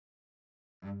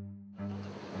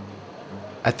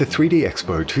At the 3D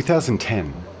Expo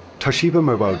 2010, Toshiba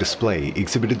Mobile Display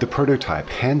exhibited the prototype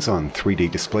hands-on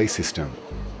 3D display system.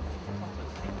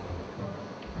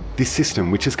 This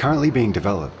system, which is currently being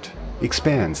developed,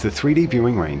 expands the 3D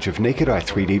viewing range of naked-eye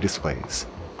 3D displays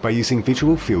by using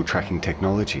visual field tracking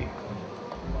technology.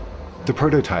 The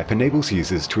prototype enables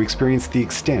users to experience the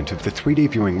extent of the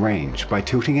 3D viewing range by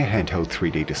tilting a handheld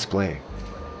 3D display.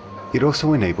 It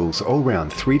also enables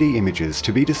all-round 3D images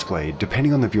to be displayed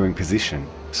depending on the viewing position,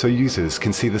 so users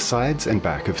can see the sides and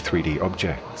back of 3D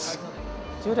objects.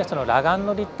 従来裸眼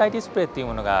の立体ディスプレイという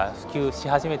ものが普及し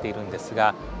始めているんです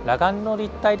が、裸眼の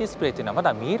立体ディスプレイというのはま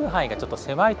だ見える範囲がちょっと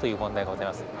狭いという問題がござい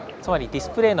ます。つまりディス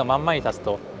プレイの真ん前に立つ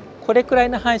とこれくらい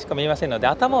の範囲しか見えませんので、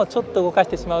頭をちょっと動かし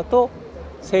てしまうと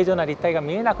正常な立体が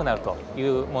見えなくなるとい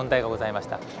う問題がございまし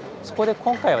た。そこで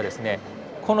今回はですね、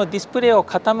このディスプレイを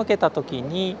傾けた時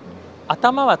に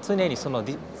頭は常にその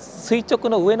垂直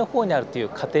の上の方にあるという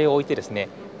仮定を置いてですね、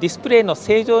ディスプレイの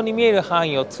正常に見える範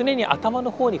囲を常に頭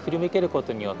の方に振り向けるこ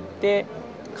とによって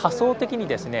仮想的に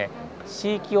ですね、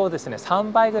視域をですね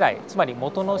3倍ぐらい、つまり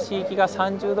元の視域が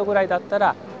30度ぐらいだった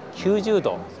ら90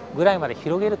度ぐらいまで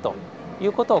広げるとい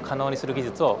うことを可能にする技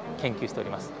術を研究しており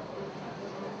ます。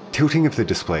Tilting of the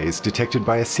display is detected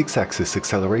by a 6-axis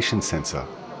acceleration sensor,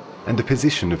 and the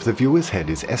position of the viewer's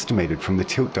head is estimated from the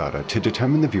tilt data to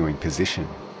determine the viewing position.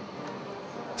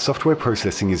 Software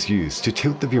processing is used to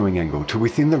tilt the viewing angle to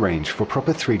within the range for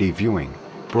proper 3D viewing,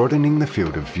 broadening the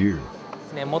field of view.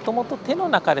 もともと手の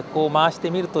中でこう回して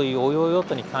みるという応用用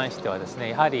途に関してはですね、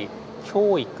やはり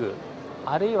教育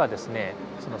あるいはですね、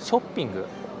そのショッピング、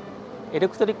エレ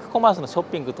クトリックコマースのショッ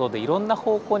ピング等でいろんな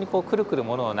方向にこうくるくる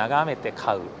ものを眺めて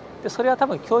買う。でそれは多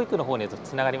分教育の方に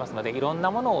つながりますので、いろんな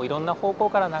ものをいろんな方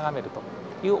向から眺める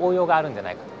という応用があるんじゃ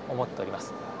ないかと思っておりま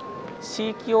す。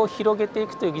視域を広げてい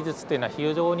くという技術というのは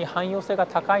非常に汎用性が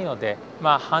高いので、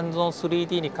ハンズオン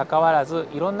 3D にかかわらず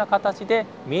いろんな形で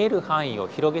見える範囲を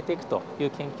広げていくという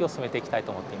研究を進めていきたい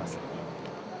と思っています。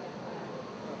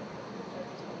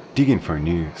DigInfo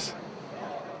News